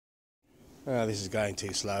Oh, this is going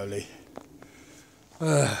too slowly.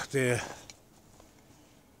 Oh dear.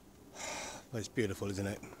 But it's beautiful, isn't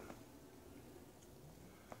it?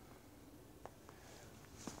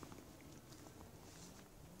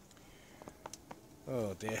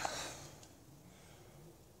 Oh dear.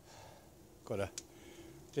 Gotta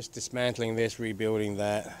just dismantling this, rebuilding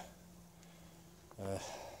that.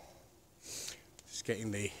 Just getting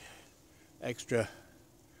the extra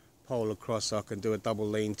pole across so I can do a double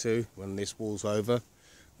lean-to when this wall's over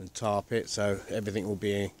and tarp it, so everything will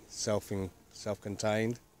be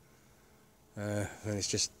self-contained. And it's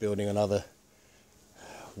just building another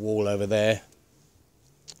wall over there.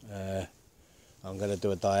 I'm going to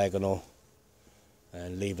do a diagonal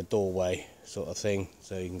and leave a doorway sort of thing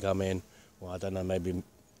so you can come in. Well, I don't know, maybe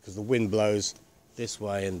because the wind blows this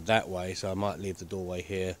way and that way, so I might leave the doorway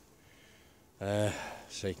here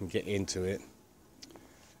so you can get into it.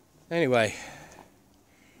 Anyway,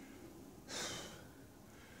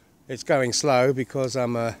 it's going slow because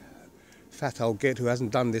I'm a fat old git who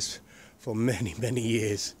hasn't done this for many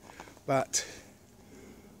years, but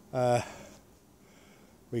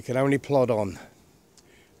we can only plod on.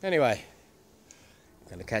 Anyway,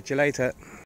 gonna catch you later.